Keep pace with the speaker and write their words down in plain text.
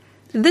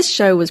This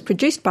show was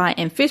produced by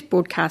and first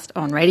broadcast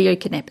on Radio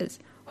Kidnappers,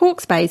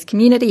 Hawke's Bay's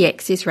community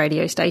access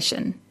radio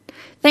station.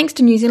 Thanks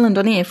to New Zealand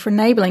On Air for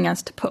enabling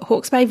us to put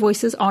Hawke's Bay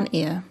voices on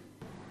air.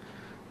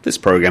 This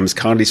program is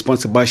kindly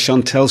sponsored by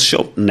Chantel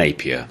Schultz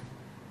Napier.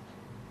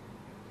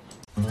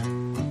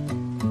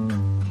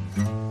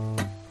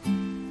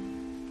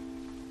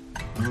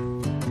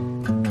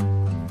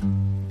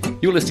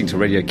 You're listening to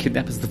Radio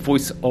Kidnappers, the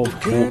voice of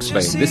Hawke's Bay.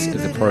 This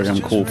is a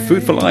program called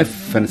Food for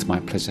Life, and it's my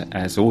pleasure,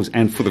 as always,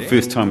 and for the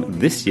first time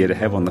this year, to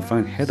have on the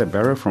phone Heather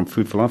Barrow from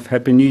Food for Life.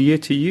 Happy New Year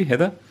to you,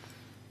 Heather.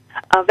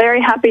 A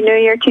very happy New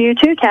Year to you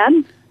too,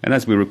 Ken. And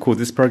as we record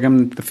this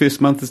program, the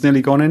first month is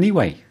nearly gone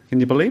anyway. Can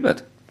you believe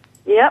it?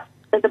 Yep,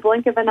 at the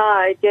blink of an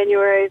eye,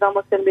 January is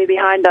almost going to be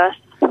behind us.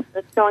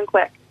 It's going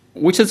quick.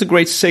 Which is a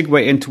great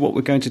segue into what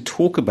we're going to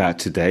talk about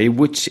today,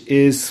 which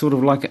is sort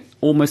of like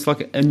almost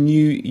like a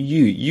new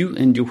you. You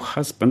and your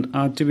husband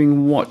are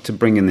doing what to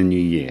bring in the new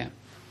year?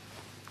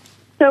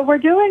 So we're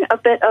doing a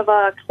bit of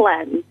a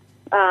cleanse.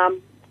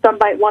 Some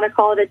might want to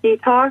call it a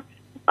detox.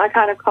 I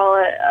kind of call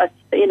it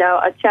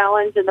a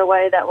challenge in the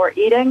way that we're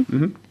eating.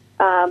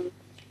 Mm-hmm.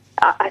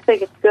 I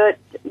think it's good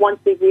once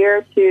a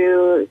year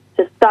to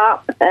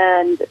stop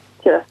and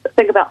to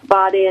think about the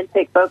body and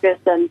take focus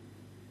and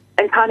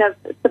kind of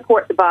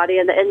support the body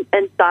and the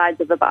insides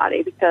of the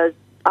body, because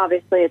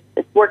obviously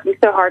it's working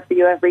so hard for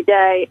you every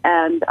day,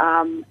 and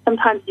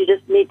sometimes you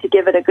just need to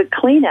give it a good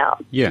clean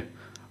out. Yeah.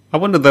 I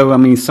wonder though, I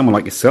mean, someone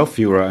like yourself,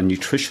 you were a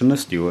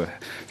nutritionist, you were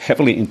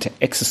heavily into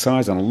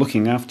exercise and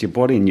looking after your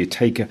body, and you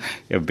take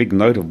a big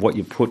note of what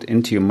you put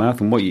into your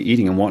mouth and what you're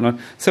eating and whatnot.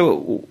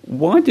 So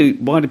why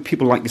do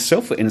people like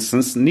yourself, for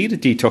instance, need a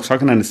detox? I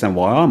can understand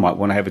why I might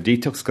want to have a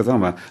detox, because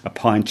I'm a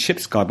pie and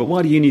chips guy, but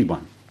why do you need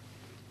one?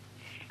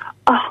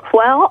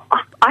 Well,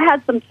 I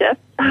had some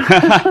chips.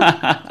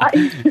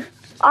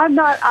 I'm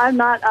not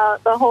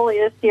the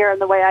holiest here in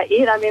the way I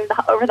eat. I mean,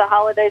 over the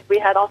holidays, we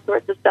had all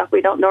sorts of stuff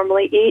we don't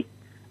normally eat.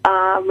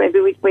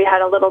 Maybe we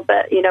had a little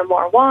bit,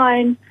 more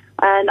wine.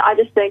 And I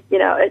just think,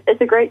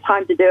 it's a great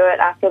time to do it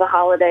after the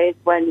holidays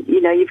when,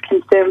 you've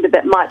consumed a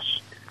bit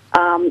much.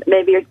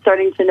 Maybe you're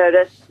starting to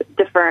notice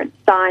different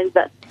signs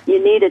that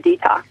you need a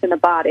detox in the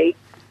body.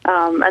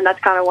 And that's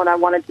kind of what I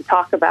wanted to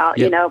talk about.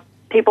 Yep.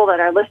 People that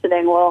are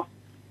listening, well,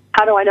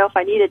 how do I know if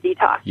I need a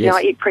detox? Yes.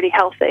 I eat pretty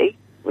healthy.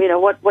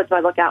 What do I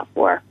look out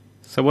for?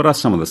 So what are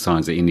some of the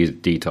signs that you need a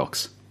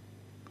detox?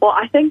 Well,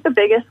 I think the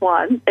biggest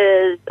one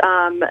is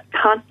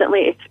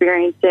constantly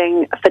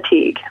experiencing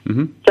fatigue.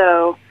 Mm-hmm.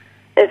 So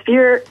if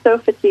you're so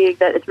fatigued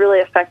that it's really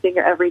affecting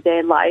your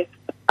everyday life,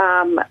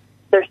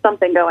 there's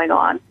something going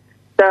on.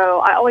 So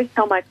I always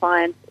tell my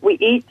clients, we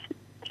eat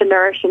to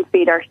nourish and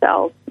feed our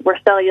cells. We're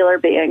cellular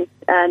beings.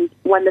 And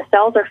when the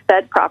cells are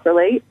fed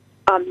properly,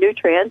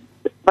 nutrients,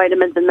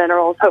 vitamins and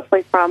minerals,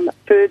 hopefully from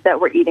food that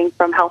we're eating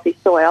from healthy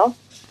soil,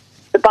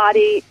 the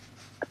body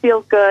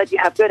feels good, you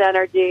have good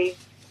energy,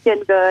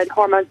 skin good,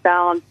 hormones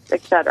balanced,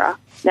 etc.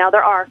 Now,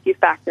 there are a few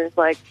factors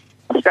like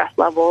stress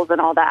levels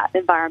and all that,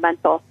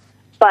 environmental.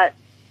 But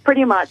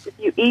pretty much, if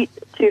you eat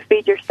to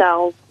feed your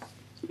cells,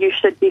 you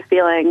should be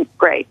feeling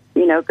great,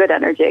 good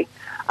energy.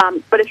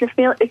 But if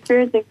you're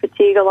experiencing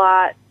fatigue a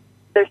lot,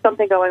 there's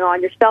something going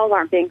on. Your cells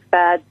aren't being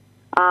fed.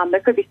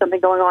 There could be something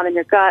going on in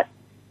your gut.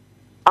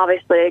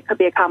 Obviously, it could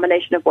be a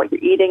combination of what you're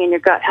eating and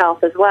your gut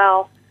health as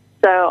well.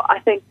 So I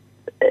think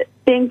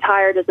being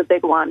tired is a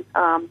big one.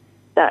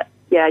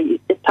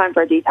 It's time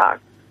for a detox.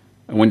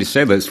 And when you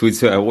say those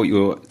foods, what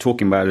you're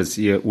talking about is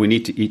we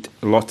need to eat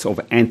lots of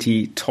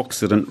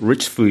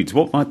antioxidant-rich foods.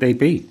 What might they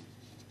be?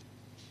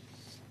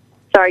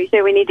 Sorry, you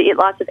say we need to eat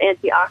lots of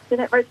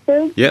antioxidant-rich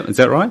foods? Yeah, is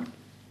that right?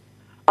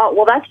 Oh,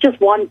 well, that's just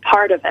one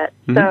part of it.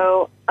 Mm-hmm.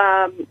 So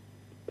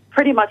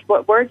pretty much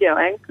what we're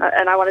doing,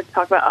 and I wanted to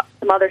talk about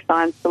some other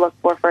signs to look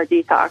for a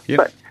detox, yep.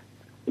 But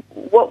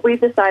what we've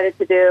decided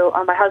to do,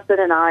 my husband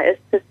and I, is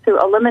just to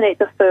eliminate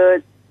the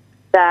foods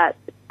that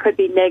could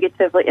be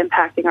negatively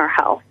impacting our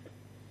health.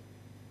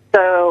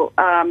 So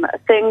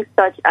things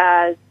such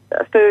as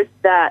foods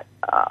that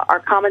are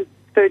common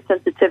food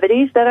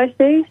sensitivities that I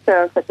see,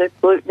 so such as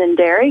gluten and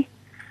dairy,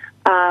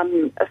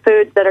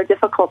 foods that are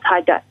difficult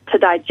to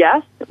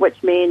digest,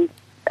 which means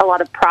a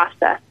lot of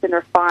processed and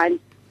refined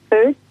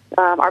foods.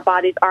 Our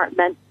bodies aren't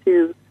meant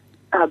to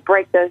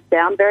break those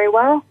down very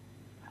well.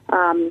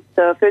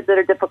 So foods that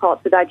are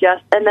difficult to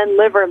digest, and then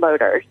liver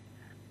loaders.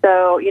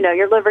 So,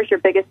 your liver is your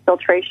biggest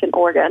filtration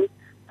organ.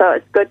 So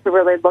it's good to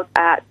really look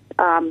at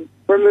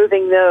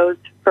removing those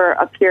for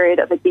a period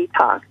of a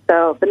detox.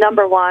 So the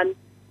number one,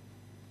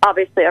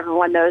 obviously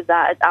everyone knows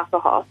that, it's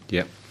alcohol.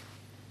 Yep.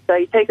 So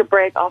you take a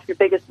break off your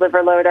biggest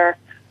liver loader.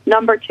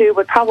 Number two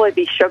would probably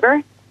be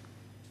sugar.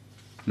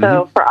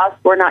 So for us,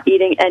 we're not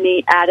eating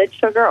any added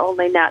sugar,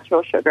 only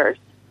natural sugars.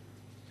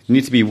 You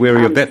need to be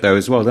wary of that, though,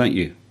 as well, don't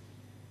you?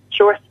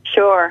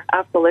 Sure,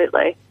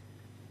 absolutely.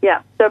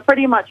 Yeah, so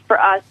pretty much for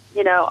us,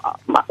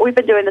 we've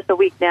been doing this a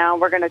week now.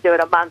 We're going to do it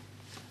a month.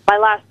 My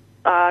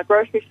last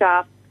grocery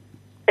shop,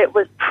 it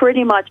was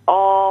pretty much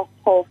all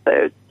whole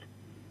foods.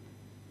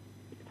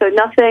 So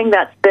nothing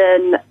that's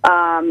been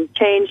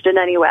changed in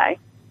any way.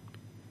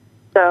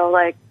 So,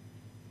 like,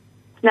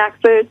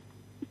 snack foods,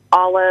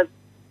 olives,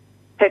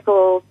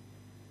 pickles.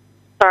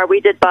 Sorry,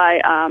 we did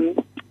buy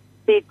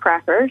seed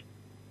crackers.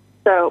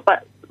 So,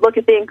 but look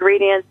at the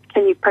ingredients.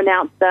 Can you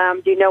pronounce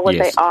them? Do you know what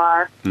Yes. they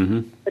are?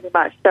 Mm-hmm. Pretty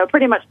much. So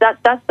pretty much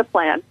that's the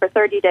plan for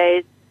 30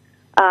 days.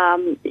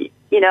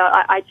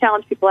 I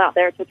challenge people out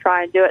there to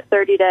try and do it.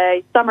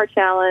 30-day summer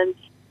challenge.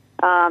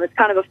 It's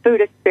kind of a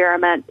food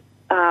experiment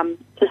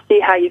to see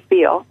how you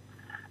feel.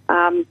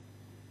 Some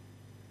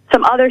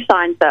other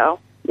signs, though,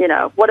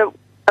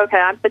 okay,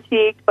 I'm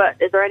fatigued, but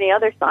is there any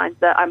other signs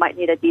that I might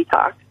need a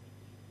detox?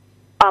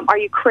 Are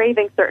you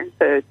craving certain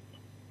foods?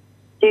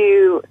 Do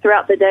you,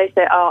 throughout the day,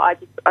 say, I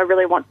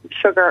really want some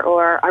sugar,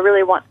 or I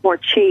really want more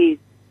cheese?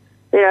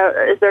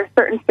 Is there a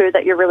certain food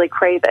that you're really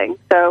craving?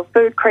 So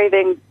food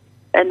cravings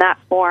in that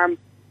form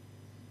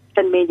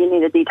can mean you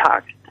need a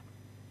detox.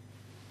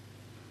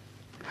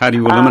 How do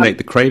you eliminate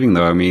the craving,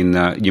 though? I mean,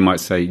 you might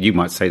say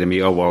to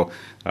me,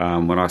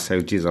 when I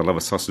say, geez, I love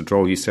a sausage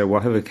roll, you say,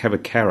 well, have a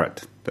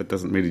carrot. That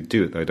doesn't really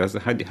do it, though, does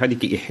it? How do you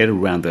get your head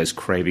around those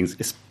cravings,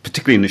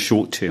 particularly in the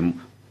short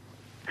term?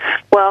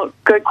 Well,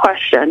 good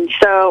question.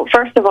 So,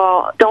 first of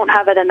all, don't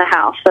have it in the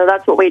house. So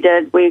that's what we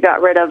did. We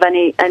got rid of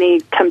any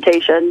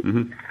temptation.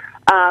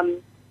 Mm-hmm.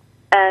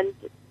 And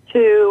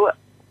two,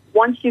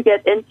 once you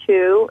get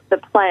into the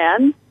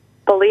plan,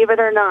 believe it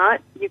or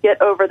not, you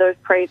get over those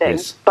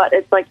cravings. Yes. But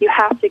it's like you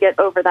have to get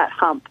over that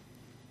hump.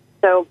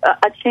 So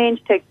a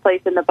change takes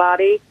place in the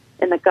body,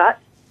 in the gut,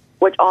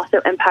 which also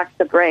impacts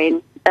the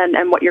brain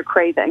and what you're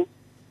craving.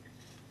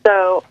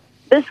 So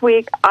this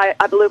week, I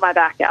blew my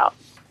back out.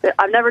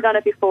 I've never done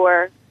it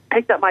before.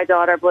 Picked up my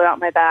daughter, blew out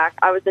my back.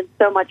 I was in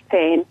so much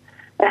pain.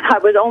 And I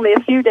was only a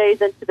few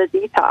days into the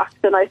detox.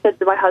 And I said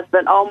to my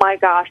husband, oh, my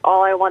gosh,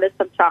 all I want is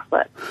some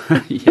chocolate.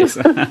 Yes.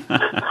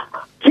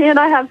 Can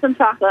I have some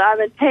chocolate? I'm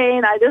in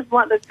pain. I just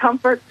want this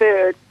comfort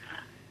food.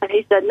 And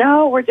he said,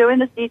 no, we're doing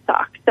this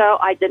detox. So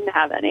I didn't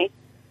have any.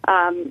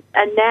 And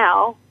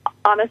now,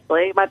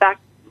 honestly, my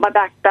back's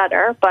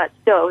better, but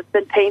still, it's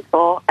been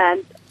painful.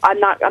 And I'm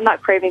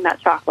not craving that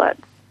chocolate.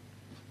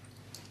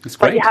 That's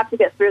great. But you have to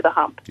get through the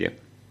hump. Yep.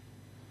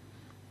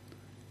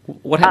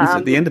 What happens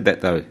at the end of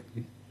that, though?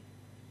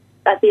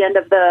 At the end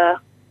of the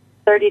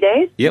 30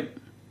 days? Yep.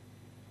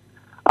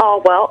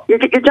 Oh, well, you're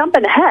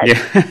jumping ahead.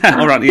 Yeah.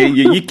 All right.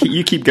 You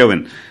keep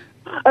going.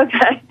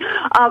 Okay.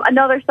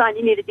 Another sign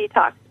you need a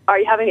detox. Are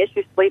you having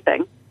issues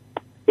sleeping?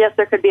 Yes,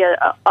 there could be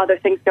other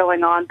things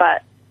going on,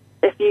 but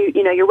if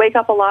you wake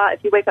up a lot,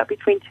 if you wake up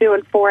between 2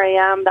 and 4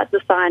 a.m., that's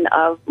a sign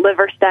of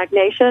liver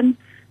stagnation.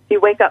 If you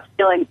wake up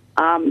feeling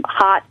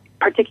hot,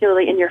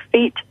 particularly in your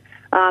feet,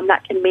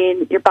 that can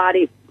mean your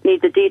body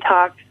needs a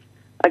detox.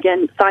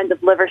 Again, signs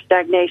of liver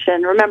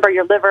stagnation. Remember,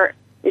 your liver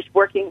is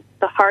working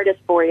the hardest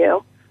for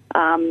you.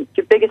 It's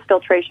your biggest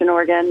filtration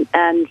organ,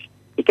 and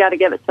you got to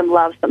give it some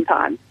love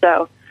sometimes.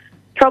 So,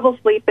 trouble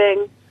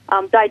sleeping,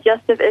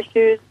 digestive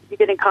issues, you're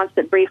getting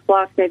constant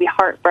reflux, maybe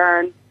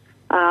heartburn.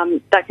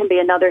 That can be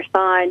another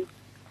sign.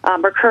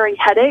 Recurring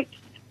headaches.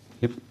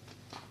 Yep.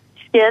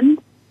 Skin,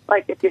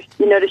 like if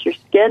you notice your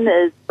skin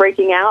is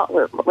breaking out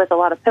with a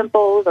lot of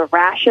pimples or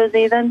rashes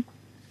even.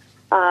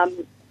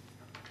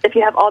 If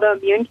you have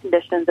autoimmune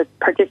conditions, it's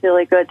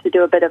particularly good to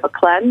do a bit of a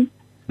cleanse.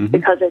 Mm-hmm.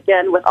 Because,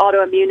 again, with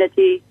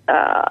autoimmunity,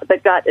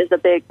 the gut is a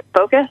big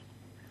focus,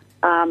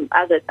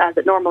 as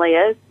it normally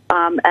is.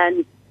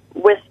 And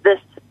with this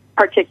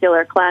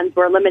particular cleanse,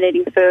 we're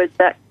eliminating foods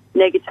that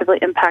negatively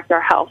impact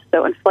our health,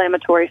 so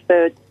inflammatory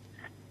foods.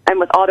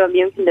 And with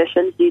autoimmune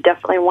conditions, you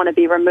definitely want to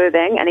be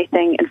removing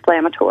anything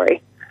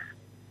inflammatory.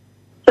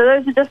 So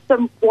those are just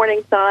some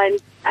warning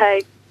signs.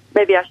 Hey,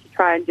 maybe I should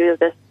try and do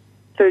this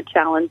food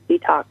challenge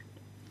detox.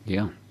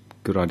 Yeah,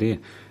 good idea.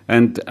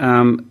 And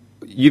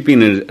you've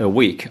been in a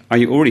week. Are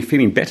you already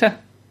feeling better?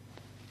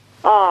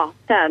 Oh,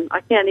 10.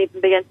 I can't even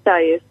begin to tell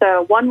you.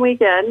 So 1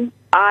 weekend,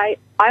 I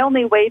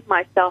only weighed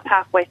myself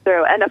halfway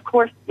through. And, of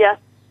course, yes,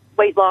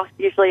 weight loss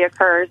usually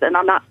occurs, and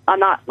I'm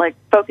not like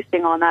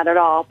focusing on that at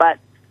all. But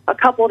a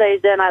couple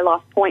days in, I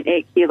lost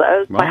 0.8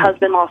 kilos. Wow. My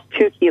husband lost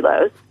 2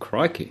 kilos.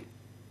 Crikey.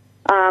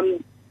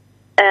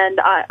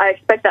 And I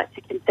expect that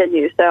to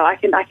continue. So I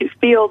can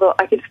feel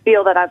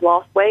that I've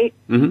lost weight.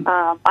 Mm-hmm.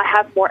 I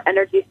have more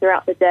energy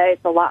throughout the day.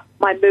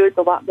 My mood's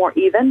a lot more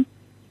even.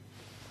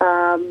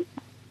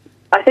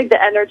 I think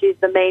the energy is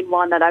the main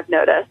one that I've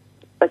noticed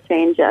a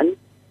change in.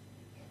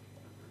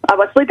 I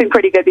was sleeping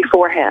pretty good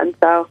beforehand,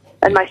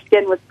 and my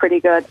skin was pretty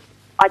good.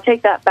 I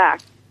take that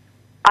back.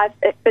 I've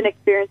been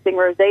experiencing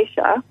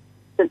rosacea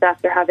since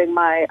after having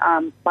my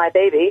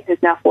baby,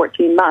 who's now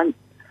 14 months.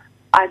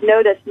 I've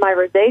noticed my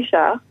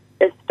rosacea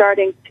is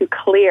starting to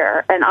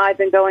clear, and I've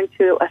been going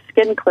to a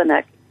skin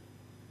clinic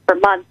for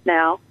months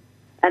now,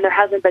 and there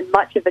hasn't been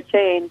much of a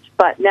change.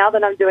 But now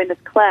that I'm doing this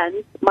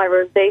cleanse, my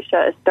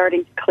rosacea is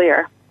starting to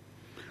clear.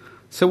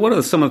 So what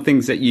are some of the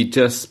things that you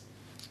just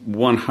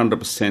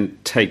 100%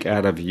 take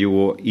out of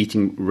your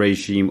eating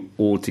regime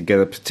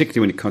altogether,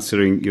 particularly when you're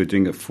considering you're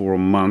doing it for a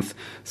month?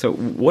 So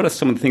what are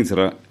some of the things that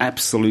are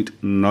absolute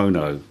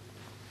no-no?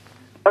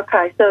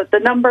 Okay, so the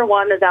number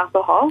one is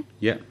alcohol.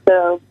 Yeah.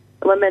 So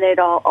eliminate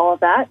all of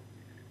that.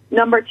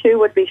 Number 2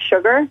 would be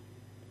sugar.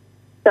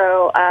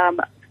 So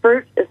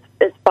fruit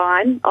is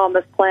fine on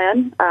this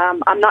plan.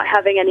 I'm not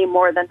having any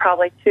more than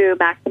probably 2,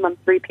 maximum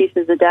 3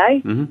 pieces a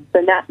day.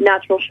 So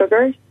natural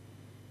sugars,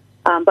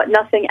 but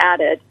nothing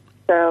added.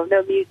 So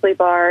no muesli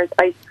bars,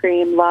 ice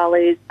cream,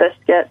 lollies,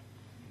 biscuits.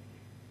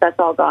 That's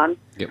all gone.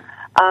 Yep.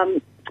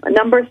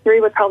 Number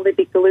 3 would probably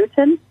be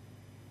gluten.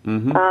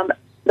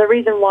 The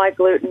reason why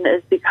gluten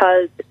is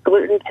because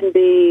gluten can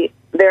be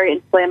very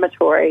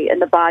inflammatory in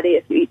the body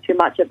if you eat too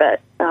much of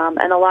it.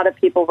 And a lot of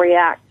people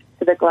react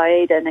to the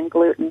gliadin in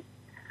gluten.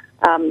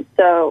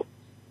 So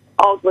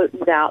all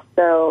gluten's out.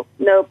 So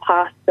no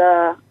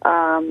pasta,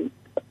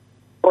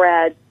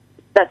 bread.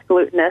 That's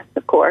glutinous,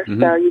 of course.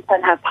 So you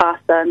can have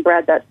pasta and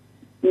bread that's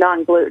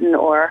non-gluten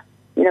or,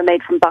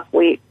 made from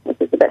buckwheat, which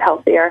is a bit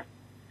healthier.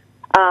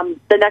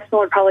 The next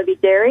one would probably be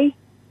dairy.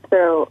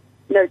 So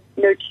no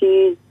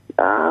cheese,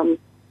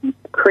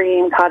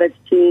 cream, cottage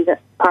cheese,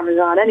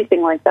 Parmesan,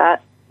 anything like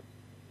that.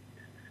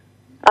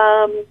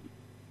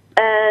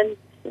 And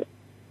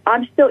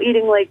I'm still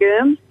eating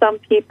legumes. Some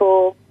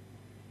people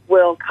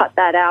will cut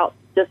that out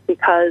just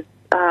because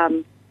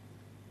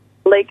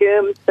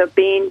legumes, so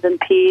beans and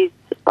peas,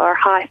 are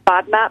high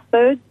FODMAP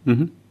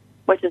foods,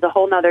 which is a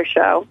whole nother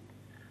show.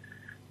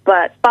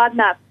 But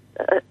FODMAP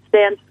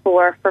stands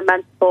for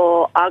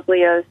fermentable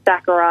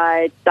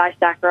oligosaccharide,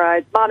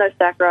 disaccharides,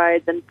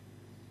 monosaccharides, and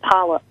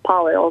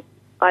polyols.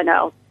 I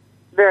know.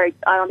 I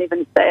don't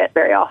even say it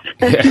very often.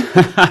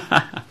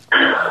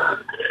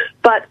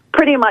 But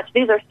pretty much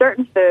these are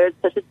certain foods,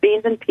 such as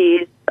beans and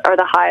peas, are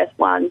the highest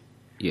ones.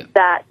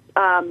 That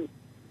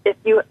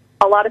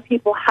a lot of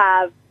people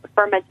have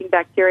fermenting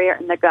bacteria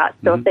in the gut.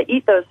 So if they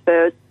eat those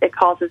foods, it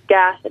causes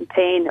gas and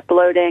pain,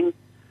 bloating,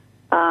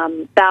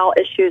 bowel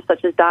issues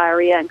such as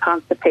diarrhea and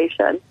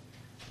constipation.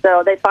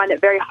 So they find it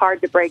very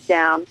hard to break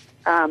down.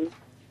 So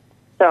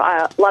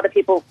a lot of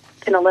people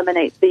can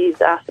eliminate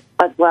these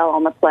as well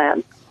on the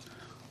plan.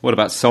 What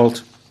about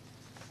salt?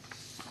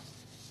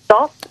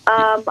 Salt?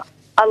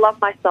 I love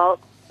my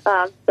salt.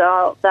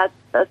 So that's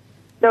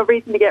no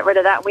reason to get rid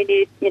of that. We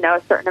need,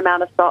 a certain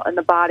amount of salt in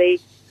the body.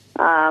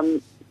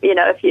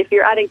 If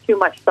you're adding too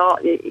much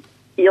salt,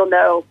 you'll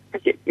know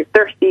because you're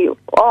thirsty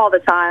all the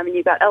time and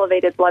you've got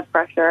elevated blood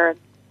pressure.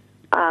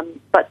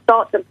 But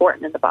salt's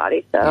important in the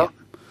body. So, yeah.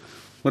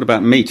 What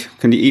about meat?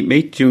 Can you eat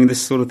meat during this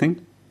sort of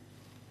thing?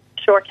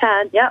 Sure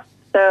can. Yep.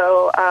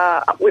 So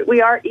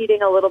we are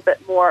eating a little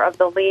bit more of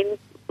the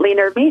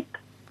leaner meat.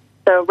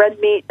 So red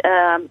meat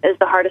is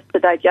the hardest to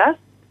digest.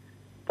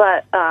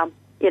 But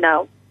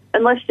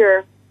unless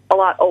you're a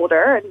lot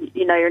older and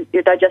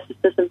your digestive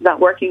system's not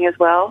working as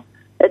well,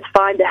 it's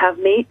fine to have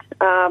meat.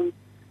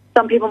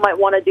 Some people might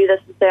want to do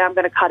this and say, I'm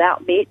going to cut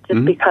out meat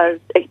just because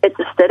it's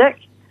acidic.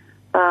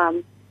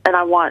 And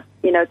I want,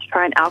 to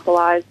try and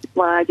alkalize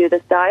when I do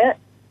this diet.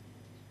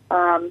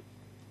 So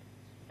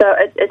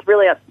it's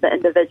really up to the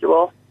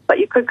individual. But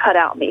you could cut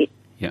out meat.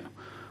 Yeah.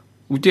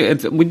 Would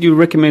you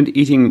recommend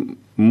eating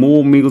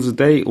more meals a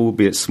day,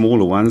 albeit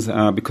smaller ones?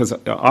 Because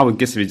I would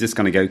guess if you're just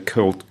going to go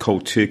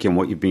cold turkey on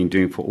what you've been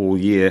doing for all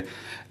year,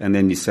 and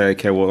then you say,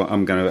 okay, well,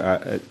 I'm going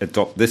to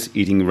adopt this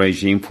eating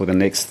regime for the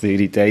next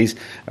 30 days.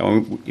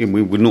 We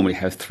would normally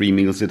have 3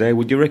 meals a day.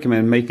 Would you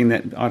recommend making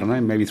that, I don't know,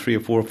 maybe 3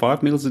 or 4 or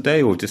 5 meals a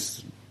day, or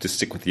just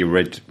stick with your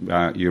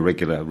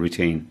regular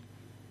routine?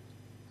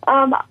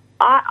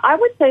 I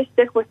would say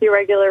stick with your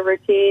regular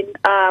routine.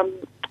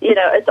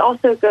 It's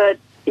also good,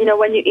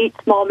 when you eat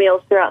small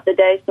meals throughout the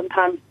day,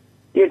 sometimes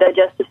your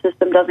digestive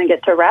system doesn't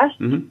get to rest.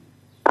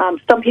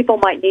 Some people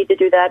might need to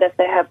do that if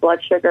they have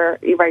blood sugar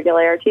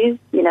irregularities.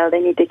 They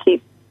need to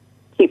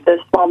keep those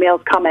small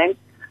meals coming.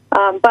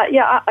 But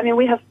yeah,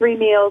 we have 3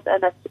 meals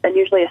and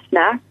usually a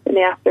snack in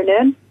the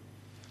afternoon.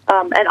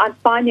 And I'm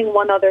finding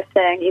one other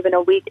thing, even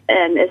a week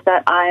in, is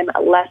that I'm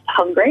less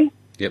hungry.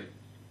 Yep.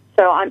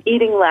 So I'm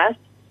eating less,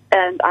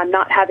 and I'm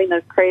not having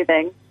those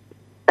cravings,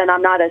 and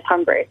I'm not as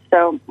hungry.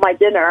 So my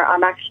dinner,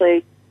 I'm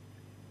actually,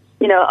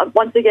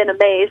 once again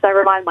amazed. I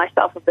remind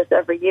myself of this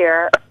every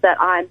year, that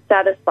I'm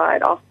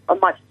satisfied off a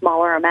much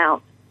smaller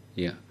amount.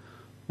 Yeah.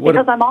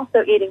 Because I'm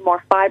also eating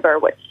more fiber,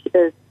 which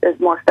is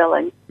more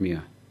filling.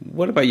 Yeah.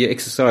 What about your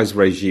exercise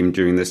regime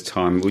during this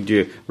time? Would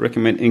you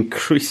recommend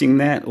increasing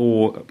that?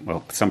 Or,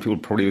 well, some people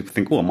probably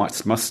think, I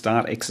must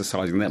start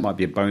exercising. That might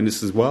be a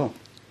bonus as well.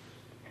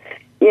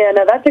 Yeah,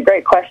 no, that's a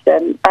great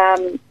question.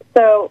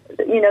 So,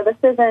 this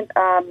isn't,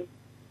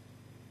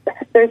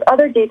 there's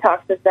other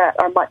detoxes that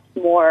are much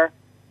more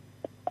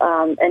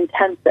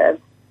intensive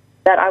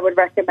that I would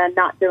recommend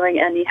not doing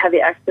any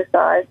heavy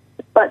exercise.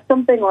 But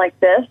something like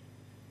this,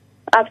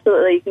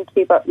 absolutely, you can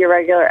keep up your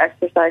regular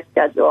exercise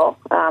schedule.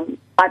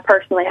 I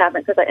personally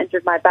haven't because I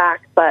injured my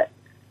back, but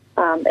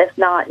if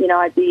not,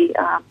 I'd be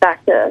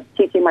back to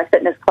teaching my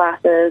fitness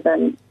classes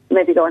and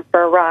maybe going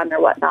for a run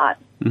or whatnot.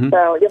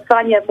 So you'll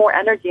find you have more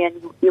energy and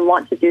you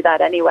want to do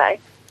that anyway.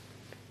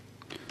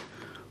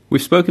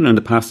 We've spoken in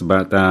the past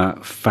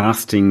about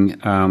fasting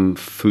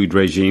food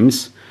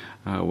regimes.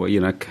 well, you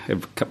know, a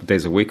couple of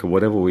days a week or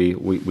whatever,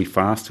 we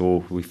fast,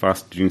 or we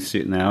fast during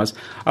certain hours.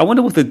 I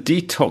wonder with a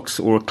detox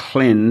or a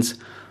cleanse,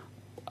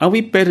 are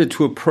we better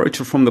to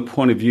approach it from the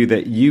point of view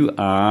that you're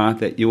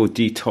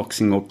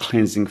detoxing or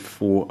cleansing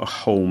for a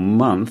whole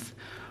month?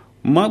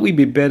 Might we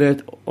be better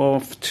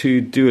off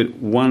to do it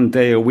one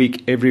day a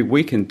week, every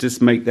week, and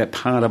just make that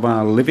part of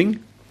our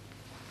living?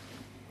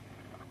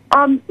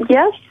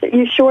 Yes,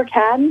 you sure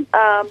can.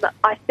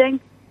 I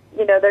think,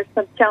 you know, there's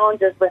some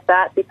challenges with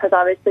that because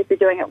obviously if you're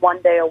doing it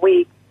one day a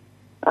week,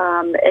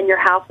 in your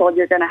household,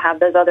 you're going to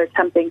have those other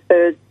tempting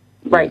foods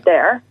right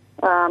there.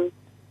 And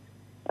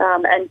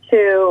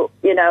two,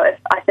 you know,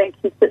 I think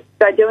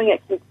by doing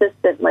it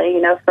consistently,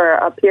 you know, for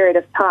a period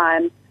of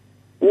time,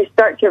 you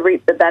start to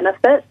reap the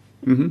benefits.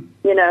 Mm-hmm.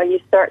 You know, you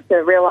start to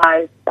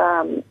realize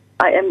I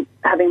am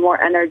having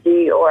more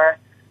energy, or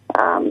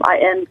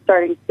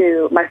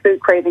my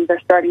food cravings are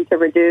starting to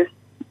reduce.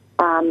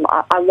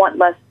 I want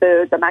less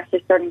food. I'm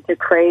actually starting to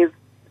crave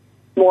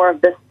more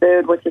of this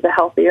food, which is a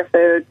healthier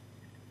food.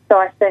 So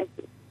I think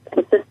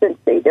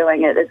consistency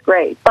doing it is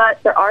great.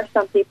 But there are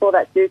some people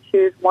that do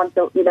choose one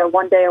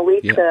day a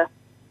week to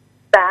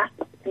fast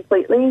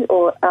completely,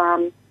 or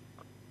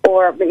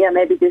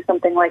maybe do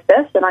something like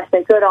this. And I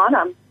say, good on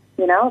them.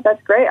 You know, that's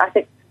great. I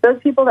think those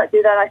people that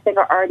do that, I think,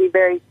 are already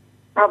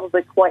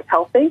probably quite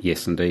healthy.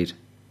 Yes, indeed.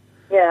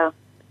 Yeah.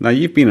 Now,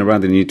 you've been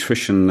around the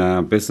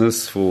nutrition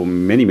business for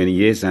many, many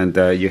years, and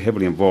you're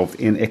heavily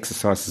involved in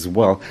exercise as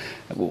well.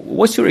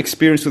 What's your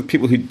experience with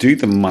people who do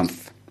the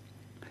month?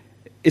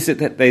 Is it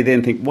that they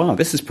then think, wow,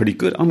 this is pretty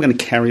good, I'm going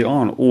to carry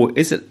on? Or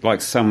is it like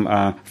some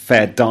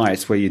fad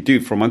diets where you do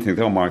for a month and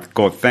think, oh my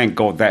God, thank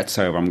God that's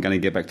over, I'm going to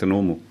get back to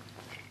normal?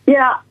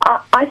 Yeah,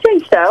 I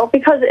think so,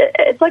 because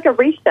it's like a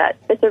reset.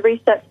 It's a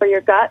reset for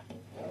your gut,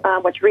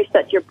 which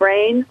resets your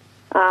brain.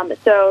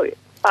 So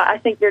I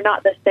think you're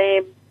not the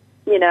same,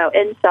 you know,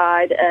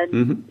 inside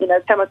and, you know,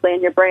 chemically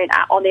in your brain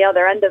on the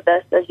other end of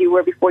this as you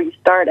were before you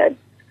started.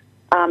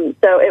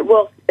 So it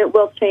will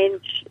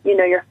change, you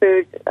know, your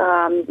food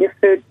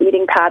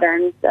eating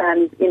patterns,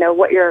 and, you know,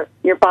 what your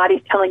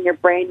body's telling your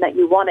brain that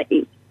you want to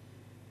eat.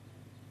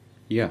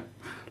 Yeah.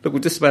 Look, we're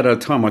just about out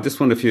of time. I just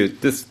wonder if you,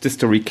 just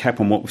to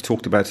recap on what we've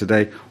talked about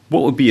today,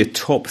 what would be your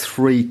top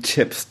 3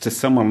 tips to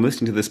someone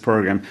listening to this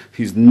program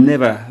who's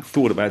never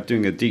thought about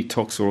doing a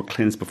detox or a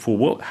cleanse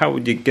before? How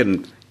would you get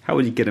them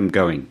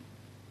going?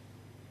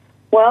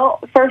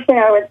 Well, first thing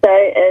I would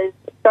say is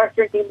start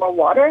drinking more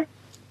water.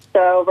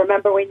 So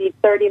remember, we need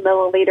 30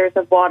 milliliters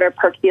of water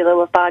per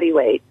kilo of body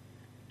weight.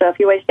 So if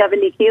you weigh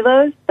 70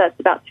 kilos, that's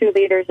about 2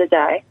 liters a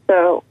day.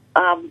 So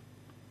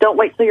don't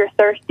wait till you're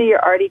thirsty,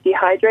 you're already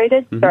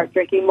dehydrated. Mm-hmm. Start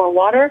drinking more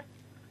water.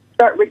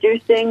 Start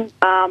reducing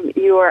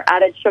your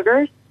added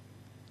sugars.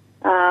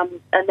 And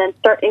then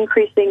start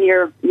increasing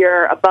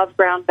your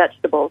above-ground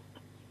vegetables.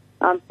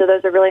 So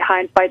those are really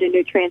high in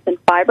phytonutrients and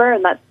fiber,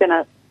 and that's going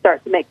to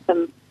start to make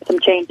some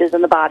changes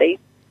in the body.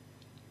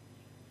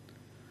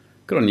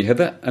 Good on you,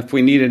 Heather. If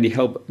we need any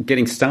help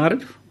getting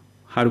started,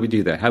 how do we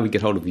do that? How do we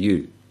get hold of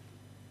you?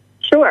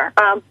 Sure.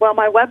 Well,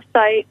 my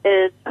website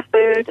is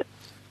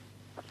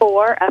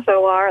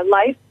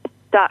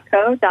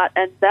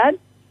food4life.co.nz.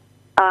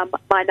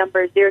 My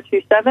number is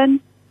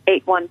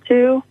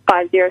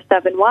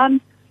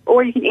 027-812-5071,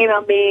 or you can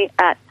email me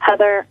at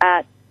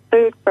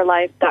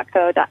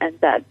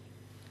heather@foodforlife.co.nz.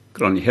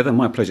 Good on you, Heather.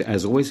 My pleasure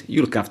as always.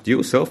 You look after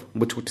yourself.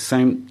 We'll talk at the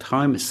same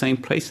time, same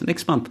place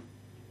next month.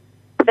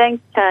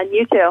 Thanks, Ken.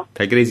 You too.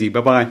 Take it easy.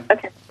 Bye-bye.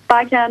 Okay.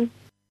 Bye, Ken.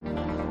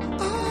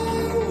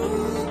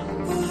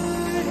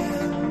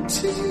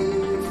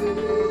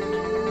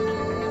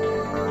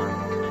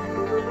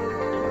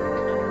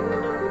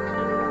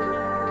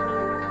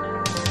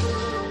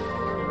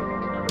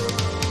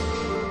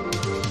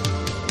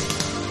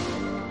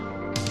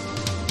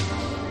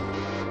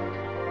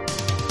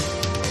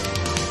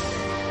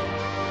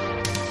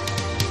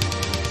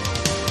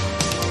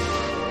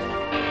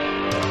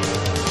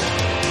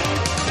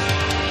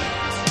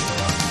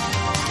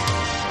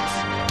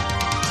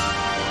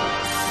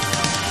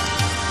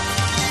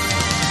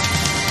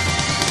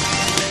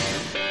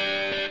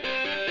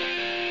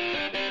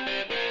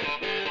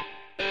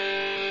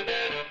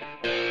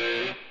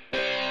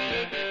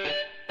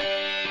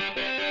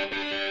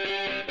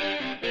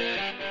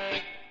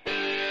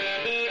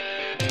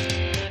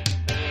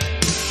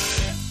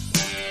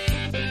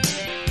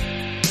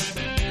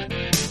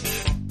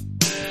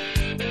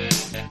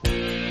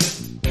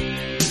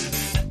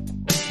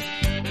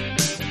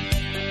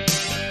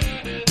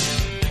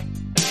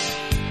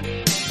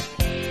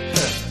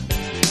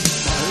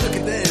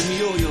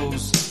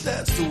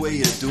 way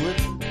you do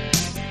it.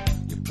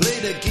 You play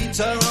the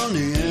guitar on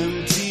the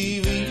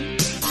MTV.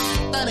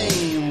 That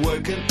ain't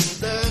working,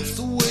 that's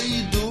the way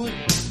you do it.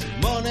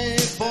 Money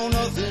for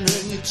nothing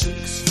and your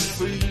chicks for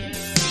free.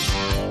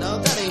 Now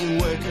that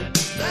ain't working,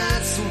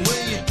 that's the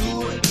way you do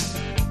it.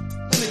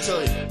 Let me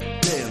tell you,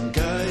 damn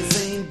guys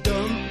ain't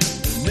dumb.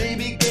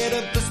 Maybe get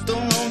a blister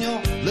on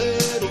your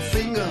little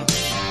finger.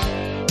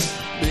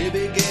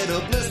 Maybe get a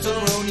blister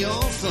on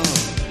your thumb.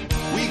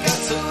 We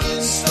got to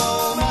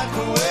install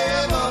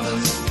microwave oven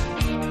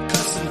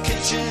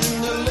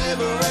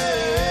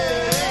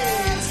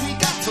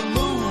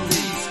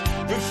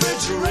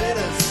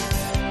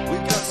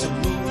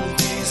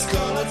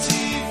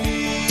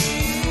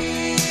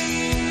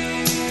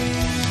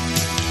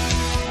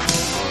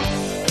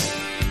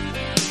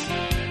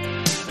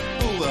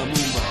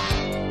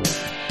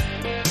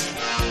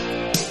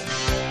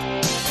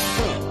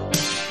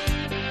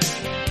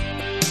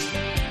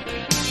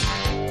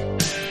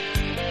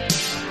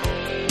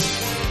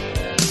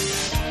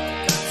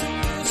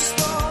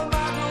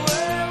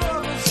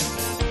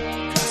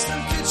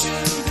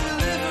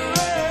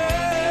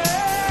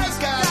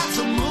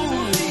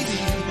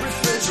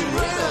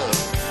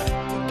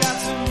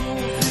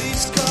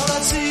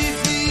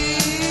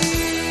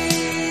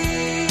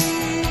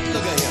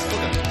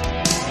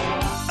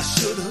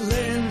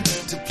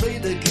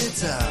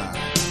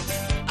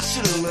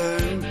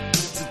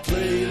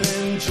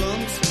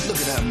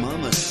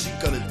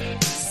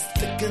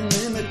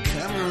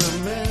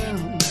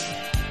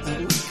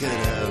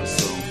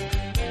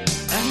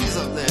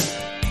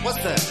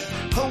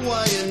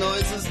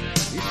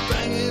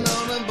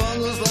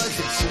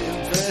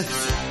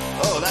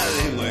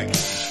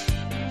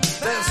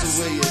That's the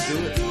way you do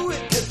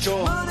it. Get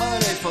your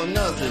money for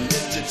nothing,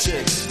 get your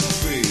chicks for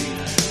free.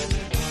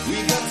 We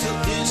got to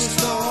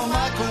install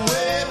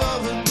microwave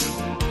oven,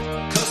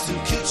 custom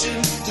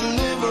kitchen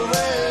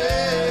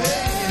deliveries.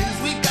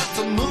 We got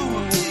to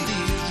move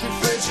these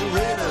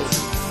refrigerators.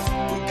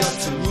 We got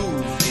to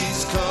move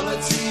these color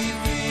TVs.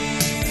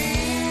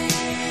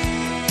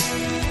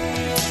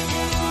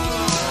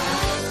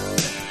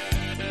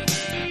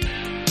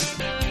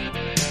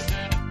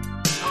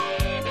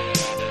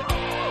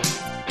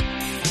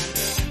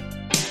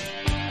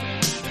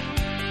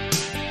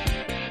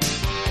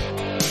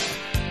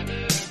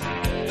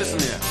 Listen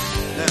here,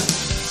 now,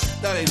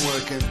 that ain't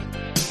working.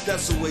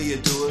 That's the way you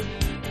do it.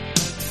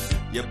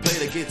 You play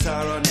the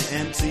guitar on the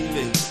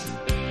MTV.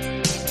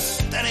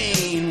 That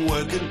ain't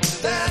working.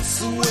 That's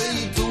the way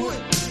you do it.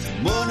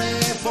 Money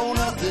for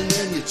nothing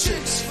and your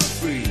chicks for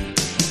free.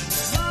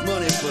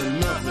 Money for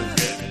nothing.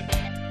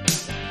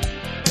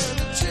 And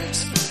the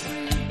chicks for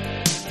free.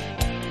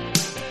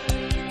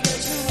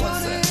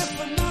 What's that?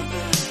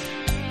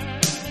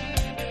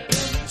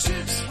 And the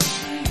chicks for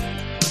free.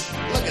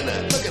 Look at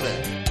that, look at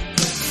that.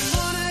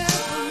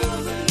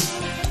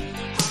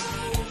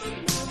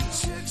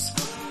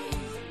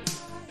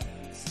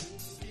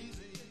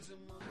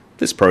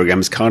 This program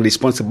is kindly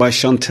sponsored by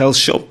Chantel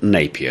Schultz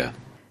Napier.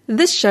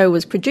 This show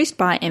was produced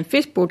by and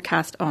first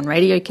broadcast on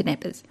Radio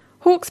Kidnappers,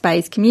 Hawke's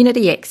Bay's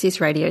community access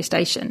radio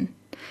station.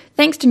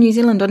 Thanks to New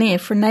Zealand On Air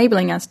for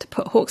enabling us to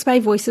put Hawke's Bay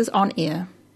voices on air.